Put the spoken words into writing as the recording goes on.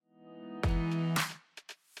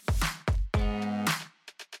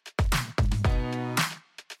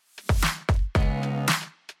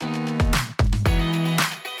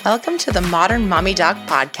Welcome to the Modern Mommy Doc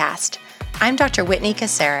Podcast. I'm Dr. Whitney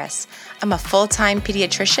Caceres. I'm a full-time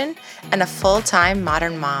pediatrician and a full-time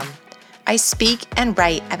modern mom. I speak and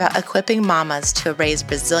write about equipping mamas to raise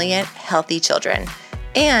resilient, healthy children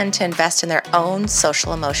and to invest in their own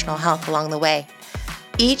social emotional health along the way.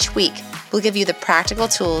 Each week, we'll give you the practical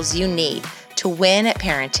tools you need to win at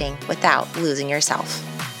parenting without losing yourself.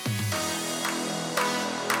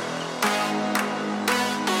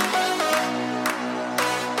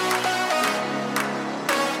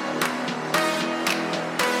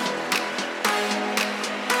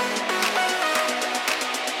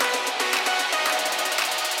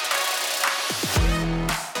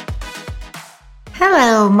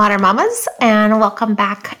 Hello, Modern Mamas, and welcome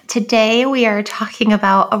back. Today we are talking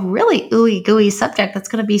about a really ooey gooey subject that's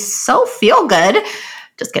going to be so feel good.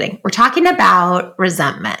 Just kidding. We're talking about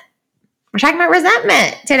resentment. We're talking about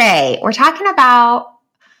resentment today. We're talking about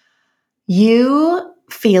you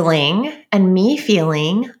feeling and me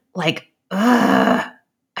feeling like, I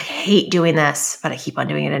hate doing this, but I keep on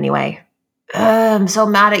doing it anyway. I'm so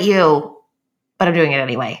mad at you, but I'm doing it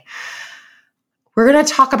anyway. We're going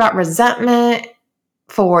to talk about resentment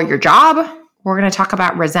for your job. We're going to talk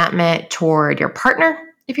about resentment toward your partner,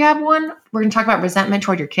 if you have one. We're going to talk about resentment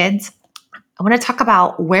toward your kids. I want to talk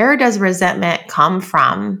about where does resentment come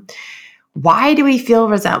from? Why do we feel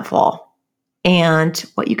resentful? And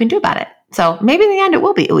what you can do about it. So maybe in the end, it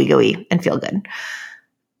will be ooey gooey and feel good.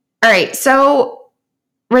 All right. So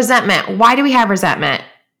resentment. Why do we have resentment?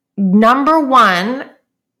 Number one,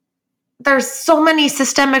 there's so many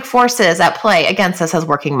systemic forces at play against us as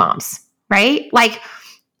working moms, right? Like,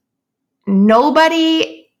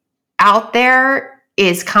 nobody out there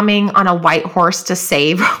is coming on a white horse to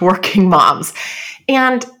save working moms.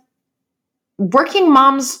 And working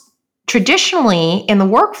moms traditionally in the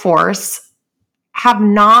workforce have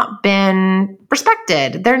not been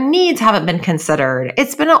respected. Their needs haven't been considered.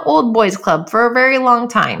 It's been an old boys club for a very long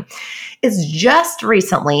time. It's just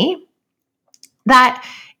recently that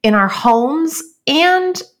in our homes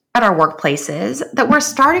and at our workplaces that we're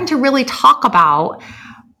starting to really talk about,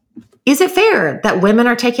 is it fair that women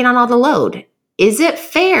are taking on all the load? Is it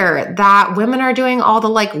fair that women are doing all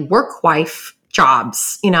the work wife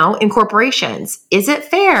jobs, in corporations? Is it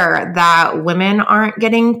fair that women aren't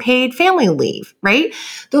getting paid family leave, right?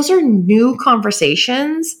 Those are new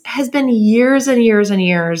conversations. Has been years and years and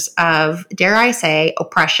years of, dare I say,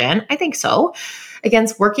 oppression, I think so,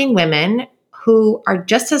 against working women who are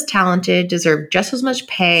just as talented, deserve just as much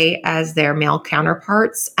pay as their male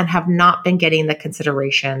counterparts, and have not been getting the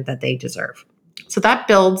consideration that they deserve. So that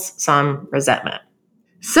builds some resentment.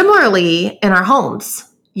 Similarly, in our homes,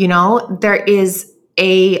 there is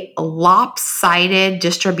a lopsided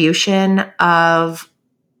distribution of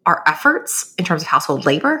our efforts in terms of household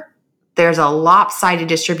labor. There's a lopsided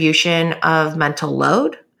distribution of mental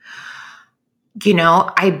load.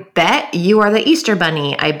 I bet you are the Easter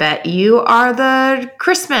bunny. I bet you are the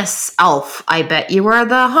Christmas elf. I bet you are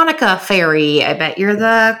the Hanukkah fairy. I bet you're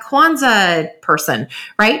the Kwanzaa person,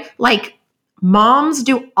 right? Like, moms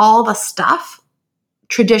do all the stuff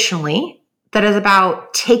traditionally that is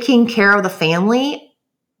about taking care of the family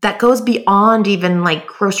that goes beyond even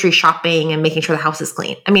grocery shopping and making sure the house is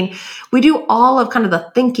clean. I mean, we do all of kind of the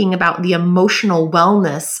thinking about the emotional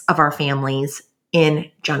wellness of our families in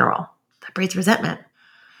general. That breeds resentment.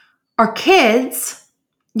 Our kids,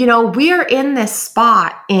 we are in this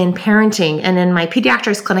spot in parenting, and in my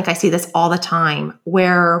pediatrics clinic, I see this all the time,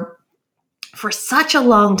 where for such a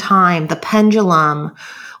long time, the pendulum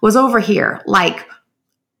was over here.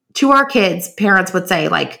 To our kids, parents would say,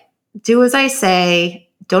 do as I say,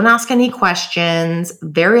 don't ask any questions,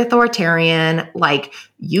 very authoritarian,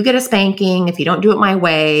 you get a spanking if you don't do it my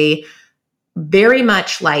way, very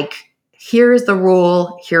much here's the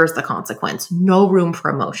rule, here's the consequence, no room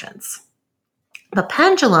for emotions. The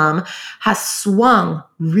pendulum has swung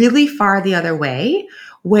really far the other way,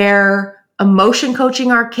 where emotion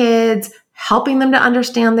coaching our kids, helping them to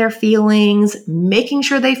understand their feelings, making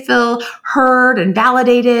sure they feel heard and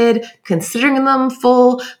validated, considering them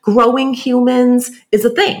full, growing humans is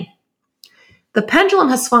a thing. The pendulum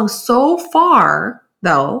has swung so far,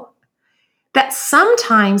 though, that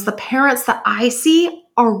sometimes the parents that I see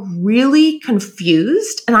are really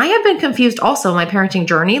confused. And I have been confused also in my parenting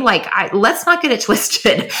journey. Let's not get it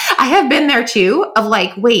twisted. I have been there too of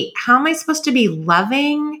wait, how am I supposed to be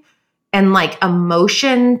loving and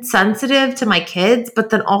emotion sensitive to my kids, but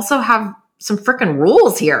then also have some freaking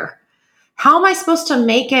rules here? How am I supposed to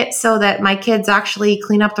make it so that my kids actually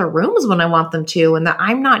clean up their rooms when I want them to, and that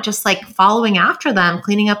I'm not just following after them,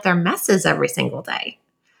 cleaning up their messes every single day?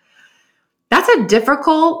 That's a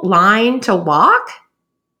difficult line to walk.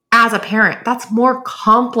 as a parent, that's more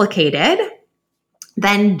complicated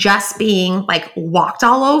than just being like walked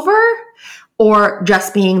all over or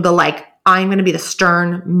just being the like, I'm going to be the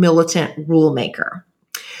stern militant rule maker.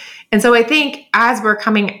 And so I think as we're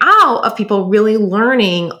coming out of people really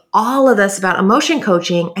learning all of this about emotion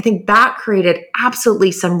coaching, I think that created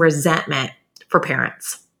absolutely some resentment for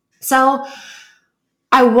parents. So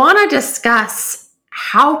I want to discuss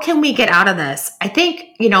how can we get out of this? I think,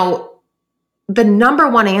 the number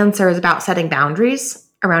one answer is about setting boundaries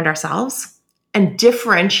around ourselves and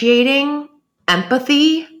differentiating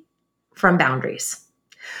empathy from boundaries,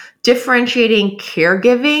 differentiating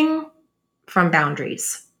caregiving from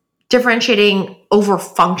boundaries, differentiating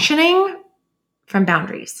over-functioning from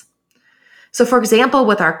boundaries. So for example,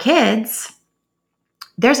 with our kids,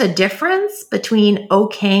 there's a difference between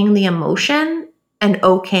okaying the emotion and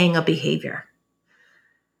okaying a behavior.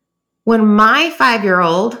 When my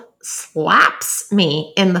 5-year-old slaps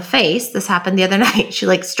me in the face, this happened the other night, she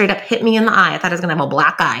like straight up hit me in the eye. I thought I was going to have a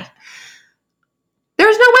black eye.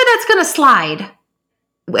 There's no way that's going to slide.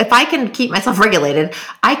 If I can keep myself regulated,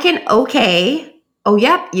 I can okay, oh,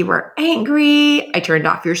 yep, you were angry. I turned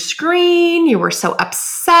off your screen. You were so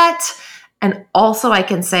upset. And also I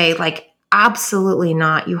can say like, absolutely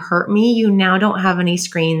not. You hurt me. You now don't have any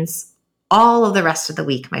screens all of the rest of the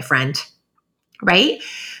week, my friend. Right?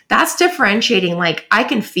 That's differentiating. Like, I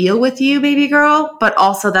can feel with you, baby girl, but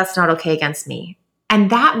also that's not okay against me. And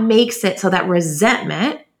that makes it so that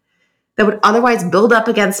resentment that would otherwise build up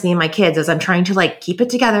against me and my kids as I'm trying to like keep it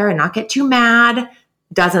together and not get too mad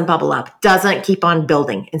doesn't bubble up, doesn't keep on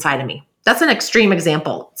building inside of me. That's an extreme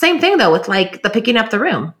example. Same thing though with like the picking up the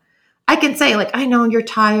room. I can say like, I know you're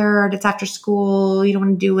tired. It's after school. You don't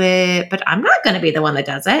want to do it, but I'm not going to be the one that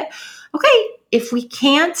does it. Okay. If we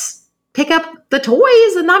can't pick up the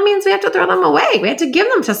toys, and that means we have to throw them away. We have to give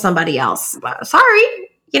them to somebody else. Sorry.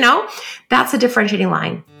 That's a differentiating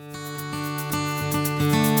line.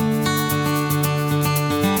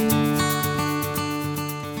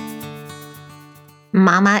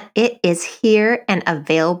 Mama, it is here and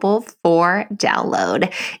available for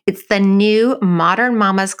download. It's the new Modern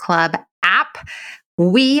Mamas Club app.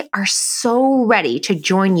 We are so ready to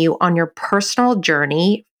join you on your personal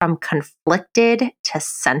journey from conflicted to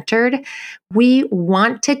centered. We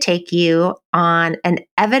want to take you on an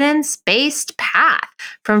evidence-based path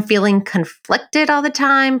from feeling conflicted all the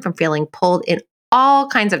time, from feeling pulled in all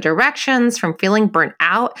kinds of directions, from feeling burnt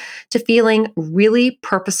out to feeling really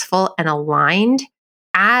purposeful and aligned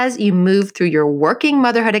as you move through your working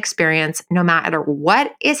motherhood experience, no matter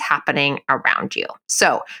what is happening around you.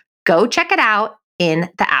 So go check it out in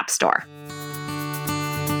the App Store.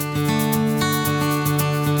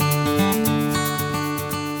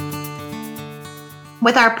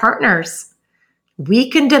 With our partners, we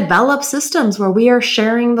can develop systems where we are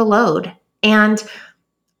sharing the load. And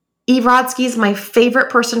Eve Rodsky is my favorite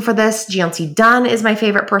person for this. Jancy Dunn is my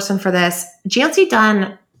favorite person for this. Jancy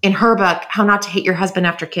Dunn, in her book, How Not to Hate Your Husband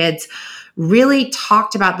After Kids, really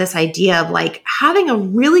talked about this idea of like having a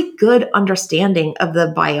really good understanding of the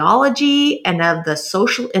biology and of the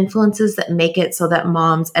social influences that make it so that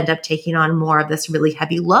moms end up taking on more of this really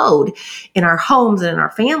heavy load in our homes and in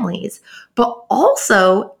our families, but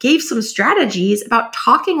also gave some strategies about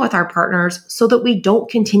talking with our partners so that we don't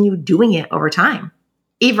continue doing it over time.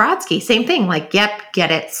 Eve Rodsky, same thing. Like, yep,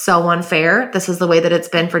 get it. So unfair. This is the way that it's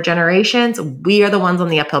been for generations. We are the ones on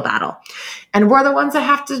the uphill battle. And we're the ones that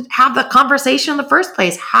have to have the conversation in the first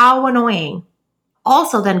place. How annoying.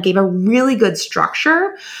 Also then gave a really good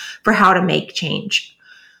structure for how to make change.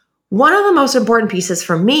 One of the most important pieces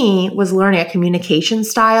for me was learning a communication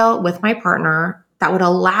style with my partner that would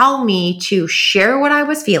allow me to share what I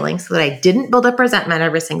was feeling so that I didn't build up resentment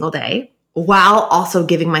every single day while also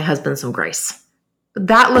giving my husband some grace.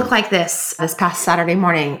 That looked like this past Saturday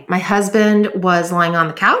morning. My husband was lying on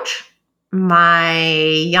the couch. My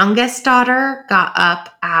youngest daughter got up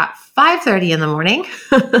at 5:30 in the morning.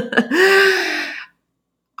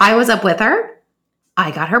 I was up with her.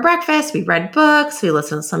 I got her breakfast. We read books. We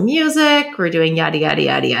listened to some music. We're doing yada, yada,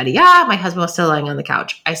 yada, yada, yada. My husband was still lying on the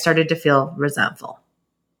couch. I started to feel resentful.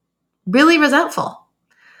 Really resentful.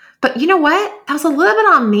 But you know what? That was a little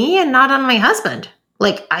bit on me and not on my husband.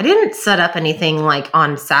 Like, I didn't set up anything like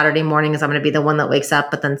on Saturday mornings, I'm going to be the one that wakes up,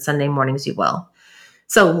 but then Sunday mornings you will.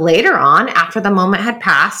 So later on, after the moment had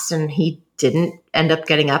passed and he didn't end up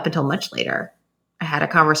getting up until much later, I had a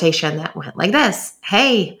conversation that went like this.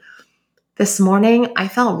 Hey, this morning I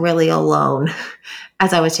felt really alone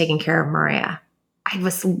as I was taking care of Maria. I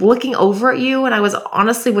was looking over at you and I was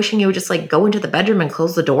honestly wishing you would just like go into the bedroom and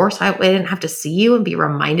close the door so I didn't have to see you and be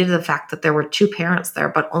reminded of the fact that there were two parents there,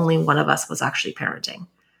 but only one of us was actually parenting.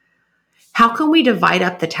 How can we divide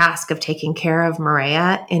up the task of taking care of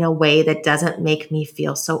Maria in a way that doesn't make me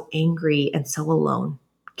feel so angry and so alone?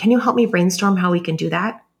 Can you help me brainstorm how we can do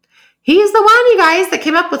that? He's the one, you guys, that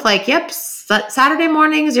came up with yep, Saturday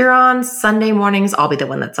mornings you're on, Sunday mornings I'll be the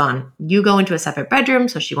one that's on. You go into a separate bedroom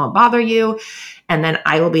so she won't bother you, and then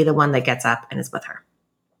I will be the one that gets up and is with her.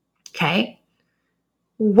 Okay?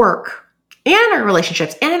 Work and in our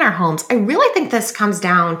relationships and in our homes. I really think this comes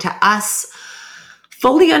down to us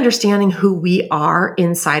fully understanding who we are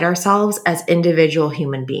inside ourselves as individual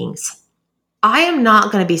human beings. I am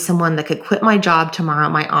not going to be someone that could quit my job tomorrow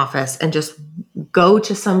at my office and just go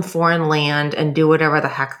to some foreign land and do whatever the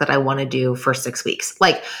heck that I want to do for 6 weeks.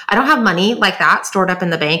 I don't have money like that stored up in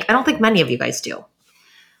the bank. I don't think many of you guys do.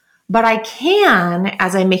 But I can,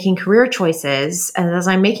 as I'm making career choices and as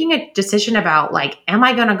I'm making a decision about am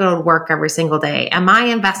I going to go to work every single day? Am I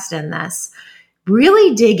invested in this?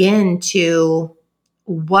 Really dig into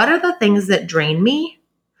what are the things that drain me?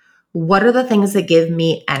 What are the things that give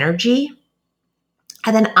me energy?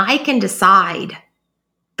 And then I can decide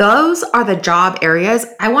those are the job areas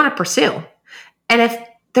I want to pursue. And if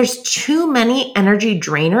there's too many energy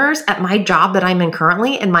drainers at my job that I'm in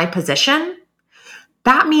currently in my position,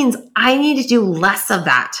 that means I need to do less of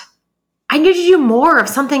that. I need to do more of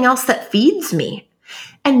something else that feeds me.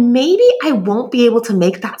 And maybe I won't be able to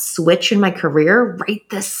make that switch in my career right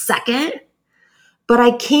this second, but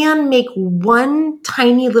I can make one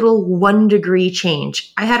tiny little 1 degree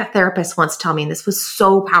change. I had a therapist once tell me, and this was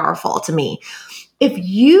so powerful to me. If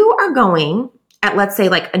you are going at, let's say,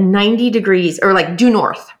 a 90 degrees or due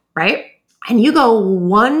north, right? And you go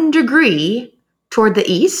 1 degree toward the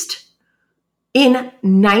east, in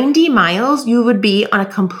 90 miles, you would be on a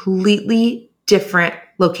completely different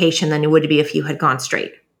location than it would be if you had gone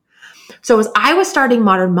straight. So as I was starting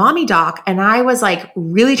Modern Mommy Doc and I was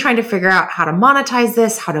really trying to figure out how to monetize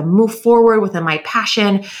this, how to move forward within my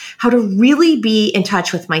passion, how to really be in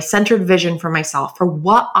touch with my centered vision for myself, for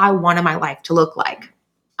what I wanted my life to look like.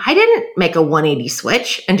 I didn't make a 180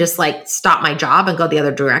 switch and just stop my job and go the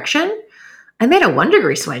other direction. I made a 1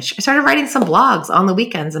 degree switch. I started writing some blogs on the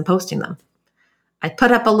weekends and posting them. I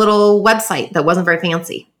put up a little website that wasn't very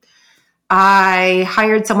fancy. I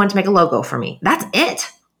hired someone to make a logo for me. That's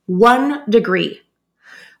it. 1 degree.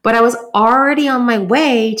 But I was already on my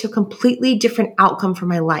way to a completely different outcome for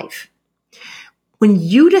my life. When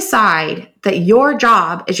you decide that your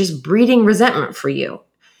job is just breeding resentment for you,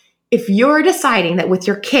 if you're deciding that with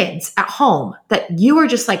your kids at home, that you are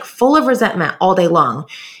just full of resentment all day long,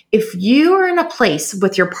 if you are in a place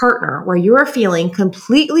with your partner where you are feeling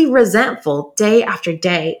completely resentful day after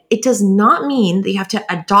day, it does not mean that you have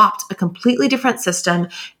to adopt a completely different system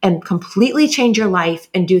and completely change your life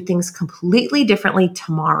and do things completely differently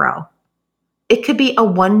tomorrow. It could be a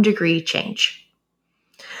 1 degree change.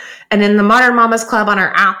 And in the Modern Mamas Club on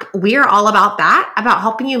our app, we are all about that, about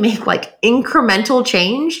helping you make incremental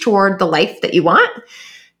change toward the life that you want,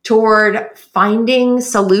 toward finding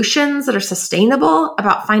solutions that are sustainable,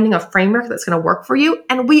 about finding a framework that's going to work for you.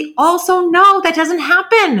 And we also know that doesn't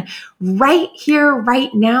happen right here,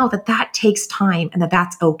 right now, that takes time and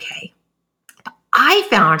that's okay. I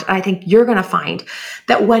found, and I think you're going to find,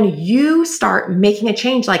 that when you start making a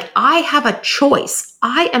change, I have a choice,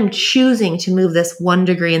 I am choosing to move this 1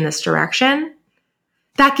 degree in this direction,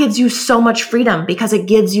 that gives you so much freedom because it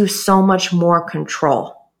gives you so much more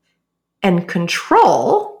control. And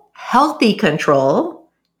control, healthy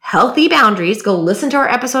boundaries, go listen to our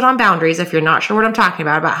episode on boundaries if you're not sure what I'm talking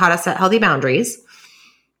about how to set healthy boundaries,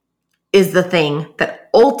 is the thing that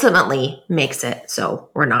ultimately makes it so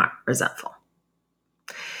we're not resentful.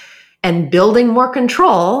 And building more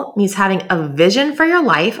control means having a vision for your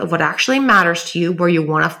life of what actually matters to you, where you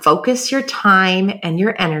want to focus your time and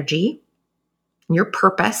your energy and your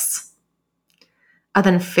purpose, and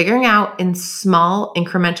then figuring out in small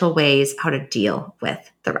incremental ways how to deal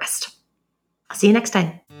with the rest. I'll see you next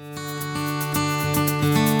time.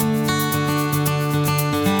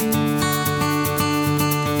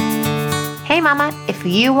 Hey mama, if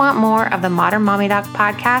you want more of the Modern Mommy Doc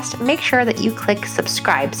podcast, make sure that you click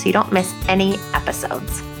subscribe so you don't miss any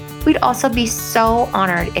episodes. We'd also be so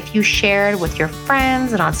honored if you shared with your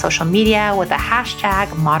friends and on social media with the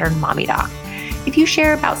hashtag Modern Mommy Doc. If you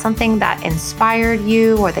share about something that inspired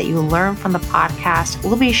you or that you learned from the podcast,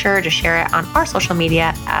 we'll be sure to share it on our social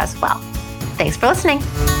media as well. Thanks for listening.